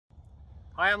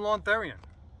Hi, I'm Lorne Therrien,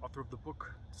 author of the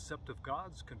book Deceptive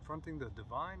Gods, Confronting the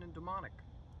Divine and Demonic.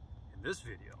 In this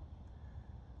video,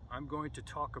 I'm going to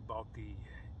talk about the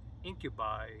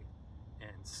incubi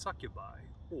and succubi,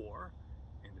 or,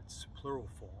 in its plural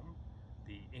form,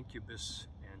 the incubus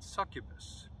and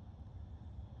succubus.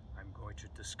 I'm going to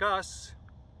discuss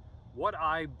what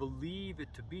I believe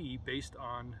it to be based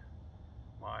on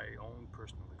my own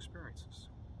personal experiences.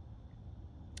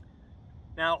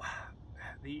 Now,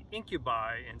 the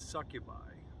incubi and succubi,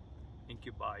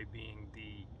 incubi being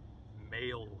the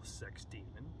male sex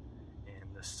demon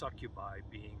and the succubi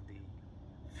being the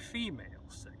female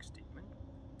sex demon,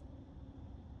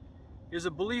 is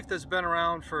a belief that's been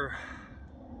around for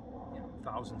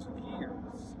thousands of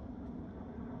years.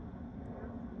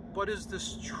 But is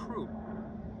this true?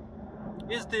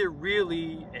 Is there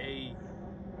really a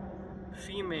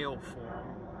female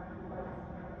form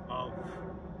of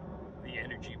the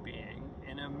energy being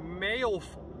and a male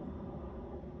form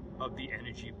of the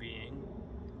energy being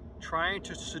trying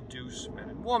to seduce men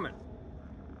and women?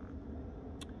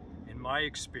 In my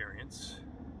experience,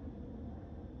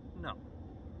 no.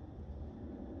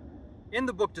 In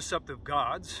the book Deceptive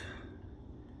Gods,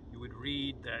 you would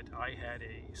read that I had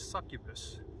a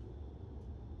succubus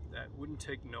that wouldn't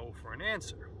take no for an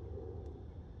answer.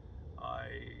 I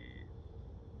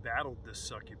battled this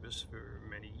succubus for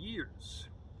many years.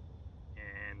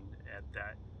 And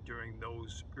during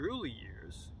those early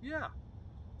years, yeah,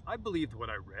 I believed what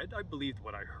I read. I believed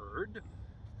what I heard.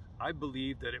 I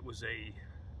believed that it was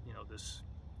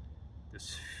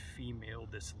this female,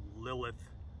 this Lilith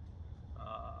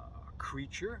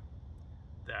creature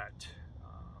that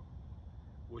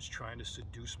was trying to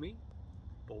seduce me,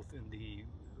 both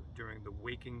during the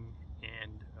waking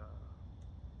and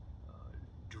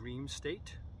dream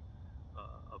state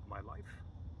of my life.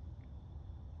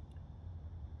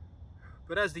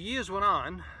 But as the years went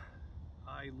on,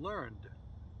 I learned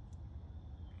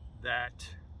that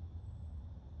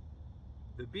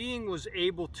the being was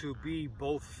able to be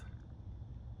both,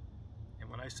 and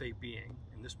when I say being,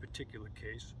 in this particular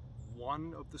case,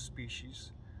 one of the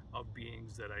species of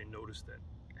beings that I noticed that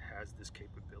has this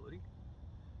capability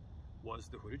was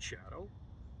the hooded shadow.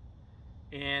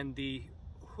 And the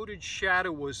hooded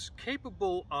shadow was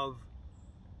capable of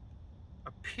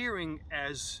appearing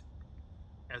as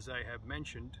I have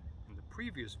mentioned in the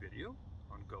previous video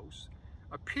on ghosts,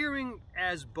 appearing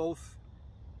as both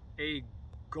a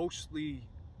ghostly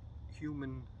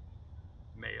human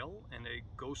male and a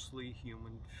ghostly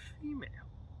human female.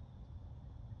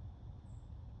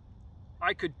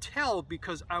 I could tell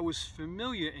because I was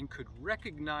familiar and could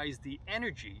recognize the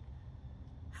energy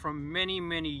from many,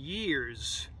 many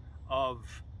years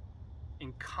of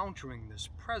encountering this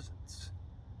presence.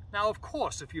 Now, of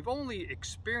course, if you've only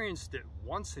experienced it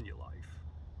once in your life,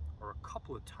 or a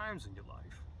couple of times in your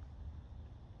life,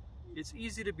 it's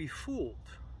easy to be fooled,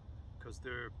 because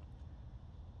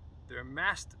they're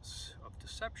masters of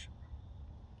deception.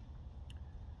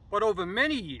 But over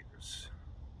many years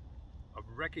of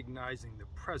recognizing the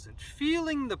present,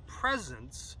 feeling the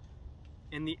presence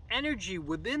and the energy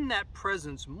within that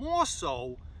presence more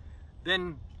so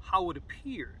than how it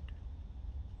appeared,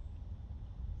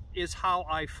 is how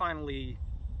I finally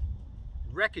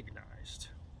recognized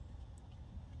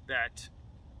that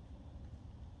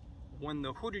when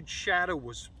the hooded shadow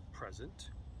was present,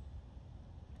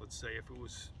 let's say if it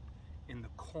was in the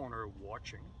corner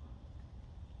watching,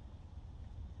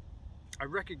 I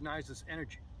recognized this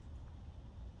energy.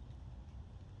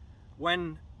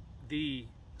 When the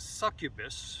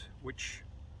succubus, which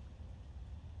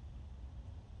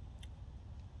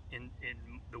in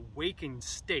the waking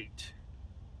state,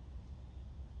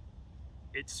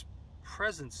 its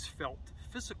presence felt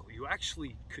physical. You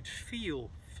actually could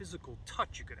feel physical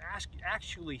touch. You could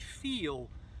actually feel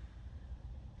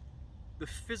the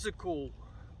physical,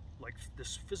 like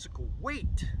this physical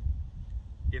weight,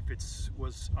 if it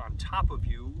was on top of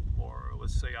you, or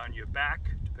let's say on your back,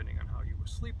 depending on how you were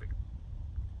sleeping.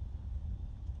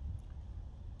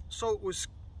 So it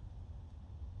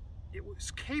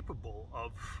was capable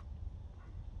of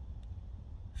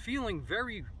feeling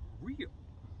very real.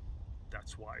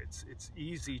 That's why it's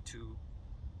easy to,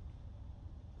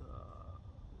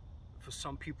 for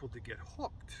some people to get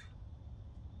hooked.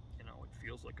 You know, it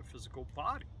feels like a physical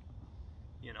body.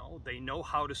 You know, they know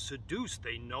how to seduce.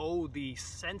 They know the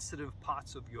sensitive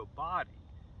parts of your body.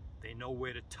 They know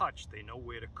where to touch. They know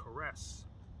where to caress.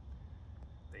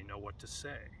 They know what to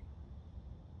say.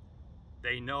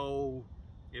 They know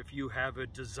if you have a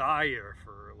desire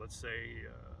for, let's say,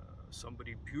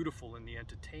 somebody beautiful in the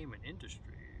entertainment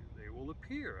industry, they will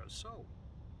appear as so.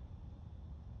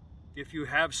 if you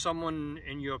have someone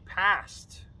in your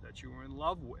past that you were in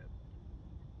love with,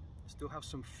 still have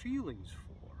some feelings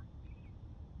for,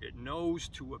 it knows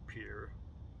to appear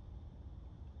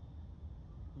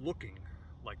looking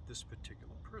like this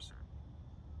particular person.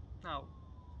 Now,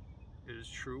 it is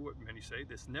true what many say,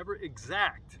 it's never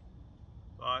exact,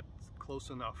 but close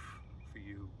enough for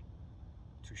you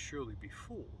to surely be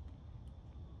fooled.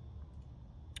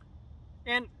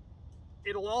 And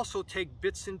it'll also take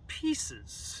bits and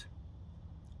pieces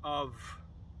of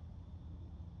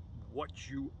what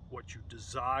you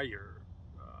desire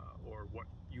or what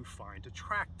you find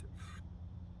attractive.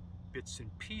 Bits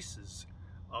and pieces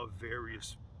of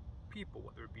various people,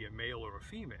 whether it be a male or a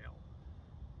female,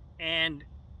 and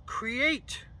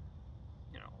create,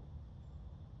 you know,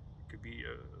 it could be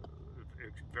a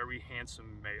very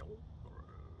handsome male or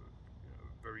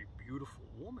a very beautiful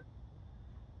woman.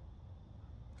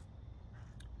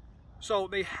 So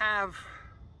they have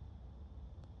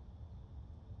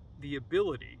the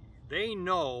ability, they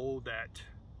know that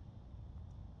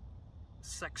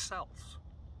sex sells.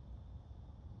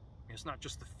 It's not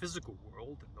just the physical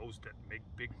world and those that make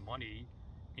big money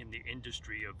in the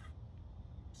industry of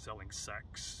selling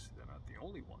sex. They're not the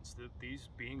only ones. These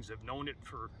beings have known it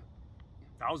for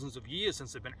thousands of years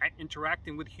since they've been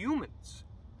interacting with humans.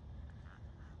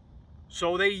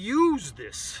 So they use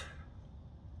this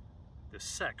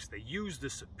sex, they use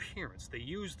this appearance, they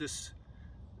use this,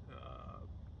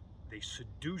 they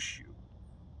seduce you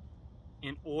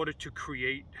in order to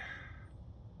create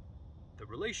the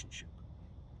relationship.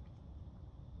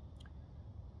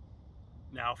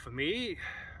 Now for me,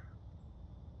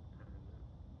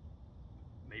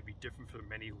 maybe different for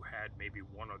many who had maybe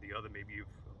one or the other, maybe you've,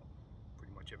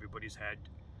 pretty much everybody's had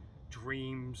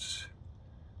dreams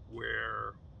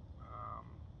where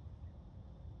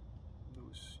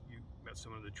you met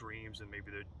someone in the dreams and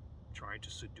maybe they're trying to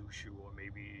seduce you, or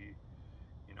maybe,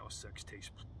 you know, sex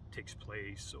takes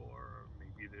place, or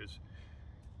maybe there's,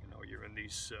 you know, you're in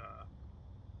these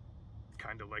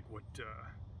kind of like what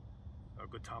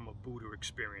Gautama Buddha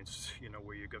experienced, you know,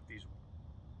 where you got these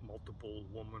multiple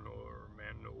women or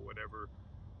men or whatever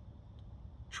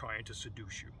trying to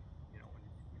seduce you, you know,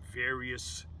 in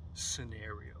various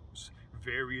scenarios,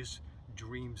 various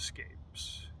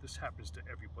dreamscapes. This happens to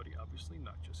everybody, obviously,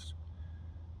 not just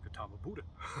Gautama Buddha.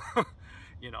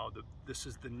 You know, this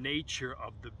is the nature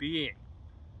of the being.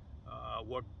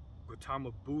 What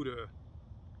Gautama Buddha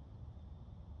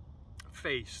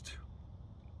faced,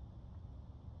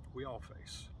 we all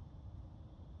face.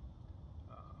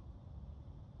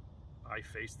 I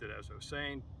faced it, as I was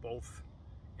saying, both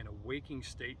in a waking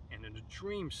state and in a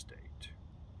dream state.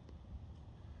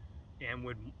 And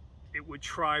it would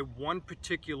try one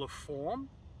particular form,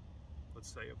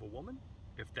 let's say of a woman.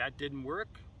 If that didn't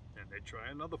work, then they'd try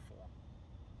another form.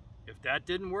 If that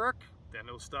didn't work, then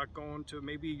it'll start going to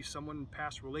maybe someone in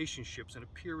past relationships and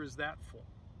appear as that form.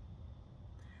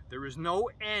 There is no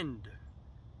end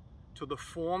to the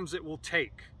forms it will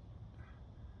take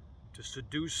to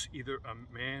seduce either a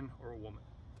man or a woman.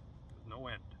 There's no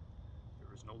end.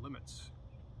 There is no limits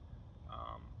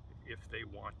if they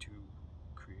want to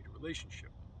create a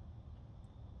relationship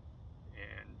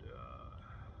and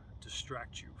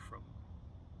distract you from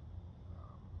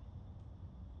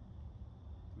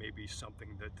maybe something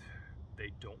that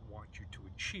they don't want you to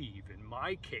achieve. In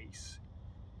my case,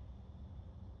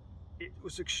 it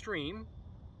was extreme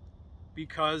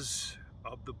because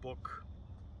of the book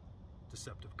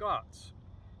Deceptive Gods,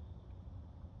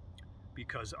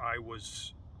 because I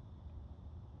was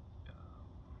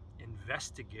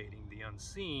investigating the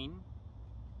unseen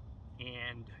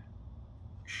and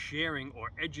sharing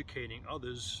or educating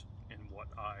others in what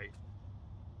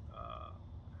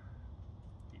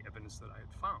the evidence that I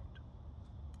had found.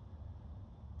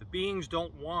 The beings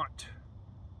don't want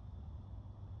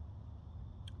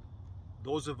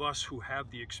those of us who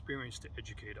have the experience to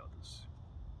educate others.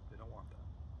 They don't want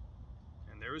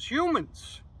that. And there is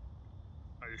humans,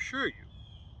 I assure you,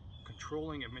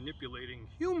 controlling and manipulating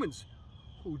humans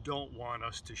who don't want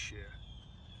us to share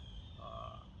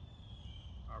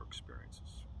our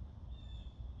experiences.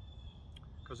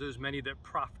 Because there's many that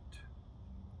profit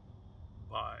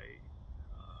by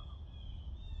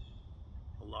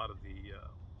a lot of the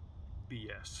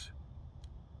BS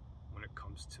when it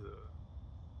comes to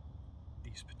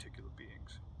these particular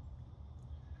beings.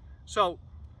 So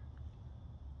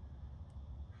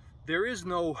there is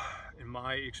no, in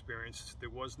my experience, there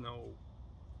was no,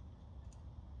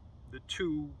 the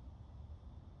two,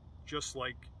 just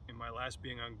like in my last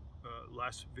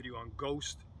video on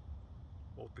Ghost,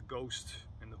 both the Ghost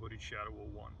and the Hooded Shadow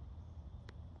were one.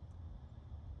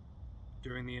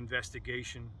 During the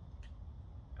investigation,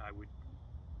 I would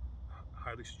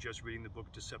highly suggest reading the book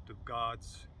Deceptive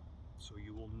Gods, so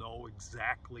you will know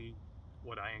exactly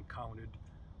what I encountered.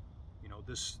 You know,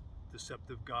 this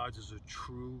Deceptive Gods is a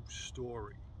true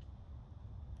story.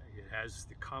 It has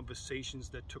the conversations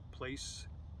that took place,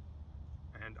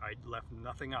 and I left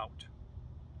nothing out.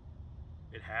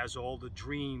 It has all the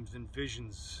dreams and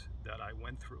visions that I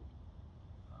went through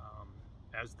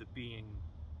as the being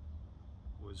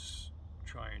was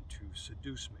trying to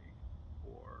seduce me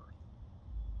or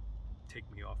take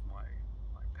me off my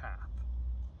path,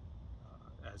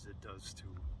 as it does to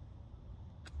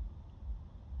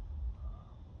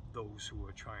those who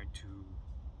are trying to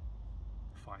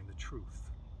find the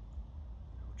truth,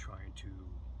 you know, trying to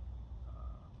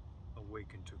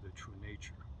awaken to their true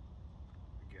nature.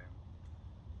 Again,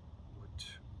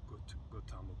 what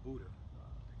Gautama Buddha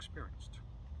experienced.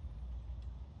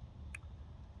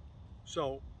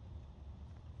 So,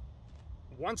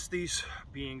 once these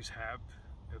beings have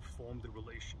formed a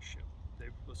relationship,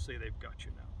 let's say they've got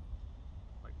you now.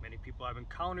 Like many people I've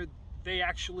encountered,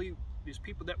 these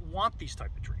people that want these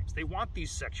type of dreams, they want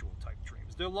these sexual type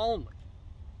dreams. They're lonely.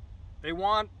 They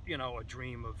want, you know, a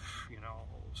dream of, you know,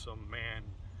 some man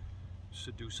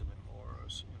seducing them, or,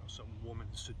 you know, some woman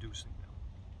seducing them.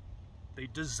 They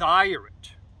desire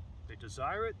it. They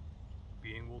desire it,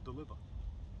 being will deliver.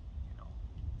 You know,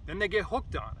 then they get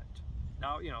hooked on it.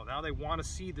 Now, you know, now they want to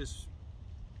see this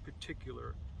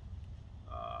particular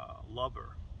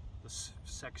lover, the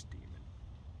sex demon.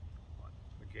 But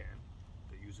again,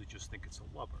 they usually just think it's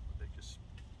a lover.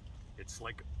 It's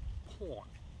like porn.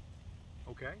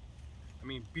 Okay? I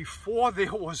mean, before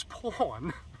there was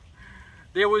porn,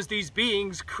 there was these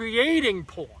beings creating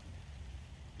porn.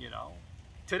 You know,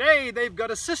 today they've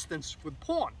got assistance with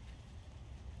porn.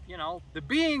 You know, the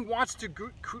being wants to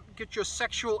get your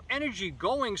sexual energy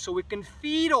going so it can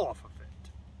feed off of it.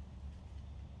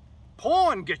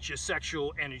 Porn gets your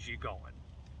sexual energy going.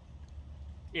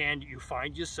 And you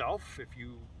find yourself, if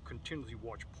you continually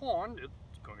watch porn,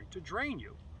 it's going to drain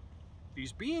you.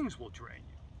 These beings will drain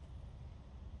you.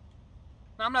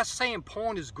 Now, I'm not saying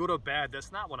porn is good or bad.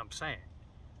 That's not what I'm saying.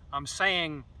 I'm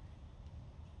saying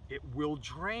it will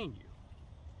drain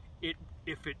you.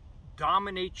 If it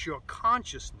dominates your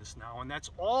consciousness now, and that's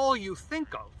all you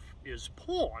think of is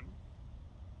porn,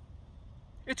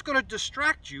 it's going to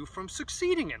distract you from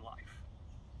succeeding in life.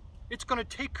 It's going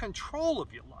to take control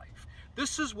of your life.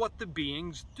 This is what the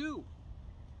beings do.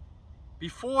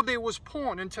 Before there was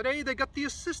porn, and today they got the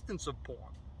assistance of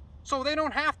porn. So they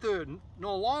don't have to,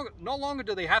 no longer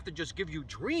do they have to just give you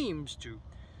dreams to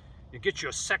get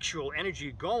your sexual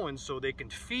energy going so they can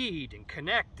feed and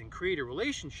connect and create a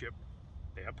relationship.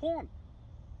 They have porn.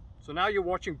 So now you're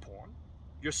watching porn.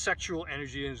 Your sexual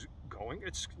energy is going.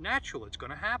 It's natural. It's going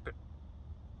to happen.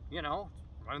 You know,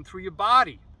 running through your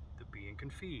body. The being can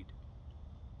feed.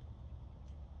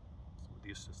 With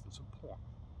the assistance of porn.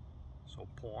 So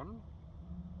porn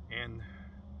and,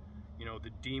 you know, the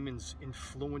demon's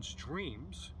influenced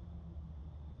dreams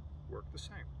work the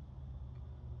same.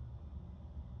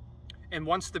 And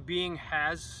once the being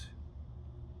has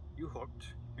you hooked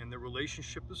and the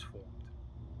relationship is formed,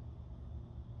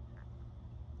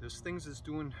 there's things it's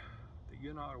doing that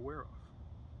you're not aware of.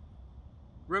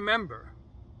 Remember,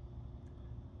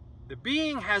 the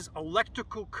being has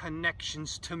electrical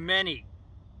connections to many.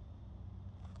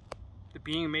 The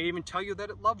being may even tell you that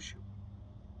it loves you.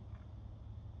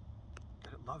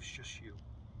 That it loves just you.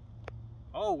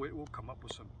 Oh, it will come up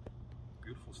with some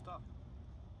beautiful stuff.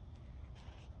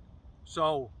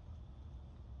 So,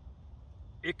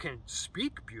 it can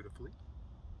speak beautifully.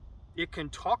 It can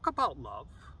talk about love.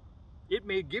 It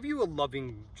may give you a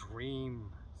loving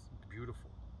dream. It's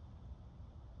beautiful.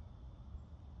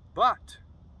 But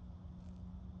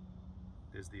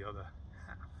there's the other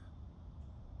half.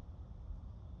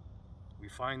 We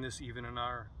find this even in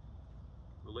our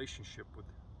relationship with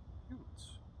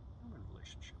humans, human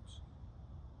relationships.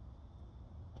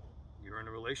 You're in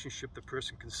a relationship, the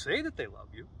person can say that they love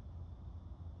you.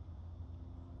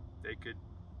 They could,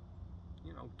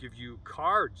 you know, give you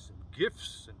cards and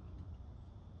gifts and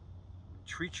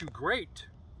treat you great.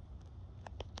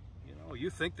 You know, you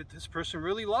think that this person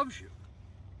really loves you.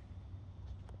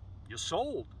 You're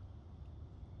sold.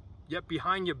 Yet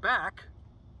behind your back,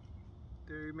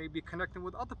 they may be connecting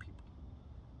with other people.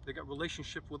 They got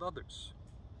relationship with others.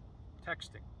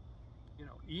 Texting, you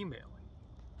know, emailing,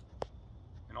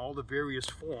 in all the various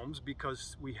forms,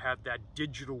 because we have that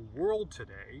digital world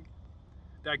today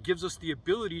that gives us the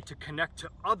ability to connect to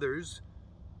others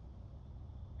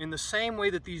in the same way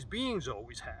that these beings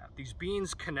always have. These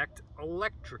beings connect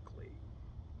electrically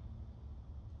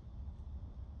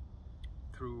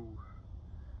through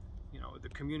the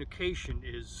communication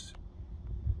is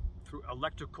through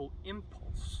electrical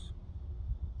impulse.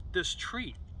 This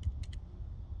tree,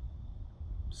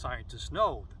 scientists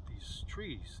know that these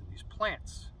trees and these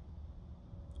plants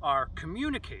are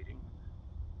communicating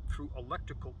through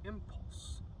electrical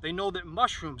impulse. They know that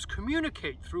mushrooms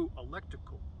communicate through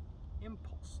electrical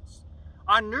impulses.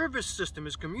 Our nervous system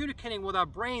is communicating with our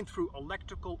brain through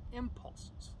electrical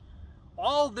impulses.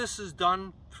 All this is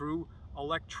done through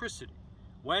electricity.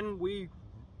 When we,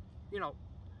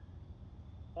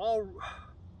 all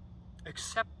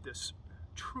accept this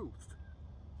truth,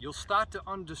 you'll start to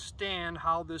understand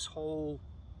how this whole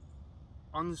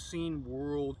unseen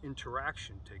world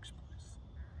interaction takes place.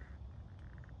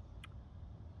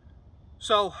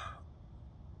 So,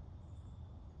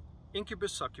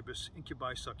 incubus, succubus,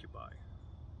 incubi, succubi,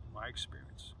 in my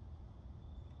experience.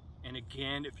 And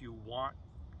again, if you want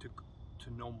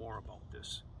to know more about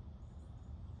this,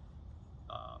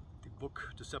 the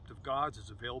book Deceptive Gods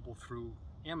is available through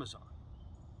Amazon.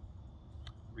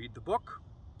 Read the book.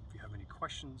 If you have any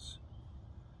questions,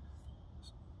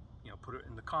 put it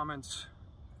in the comments,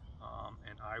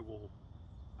 and I will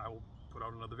put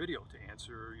out another video to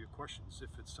answer your questions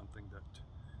if it's something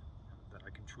that I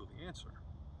can truly answer.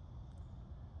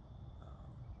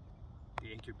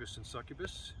 The incubus and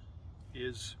succubus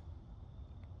is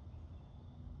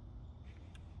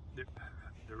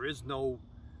there is no,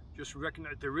 just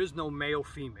recognize, there is no male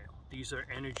female. These are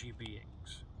energy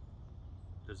beings.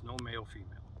 There's no male female.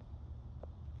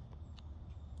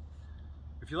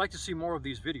 If you'd like to see more of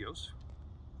these videos,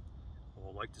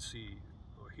 or like to see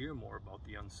or hear more about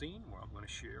the unseen, where I'm going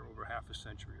to share over half a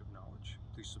century of knowledge,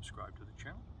 please subscribe to the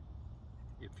channel.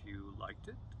 If you liked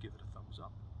it, give it a thumbs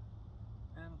up,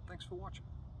 and thanks for watching.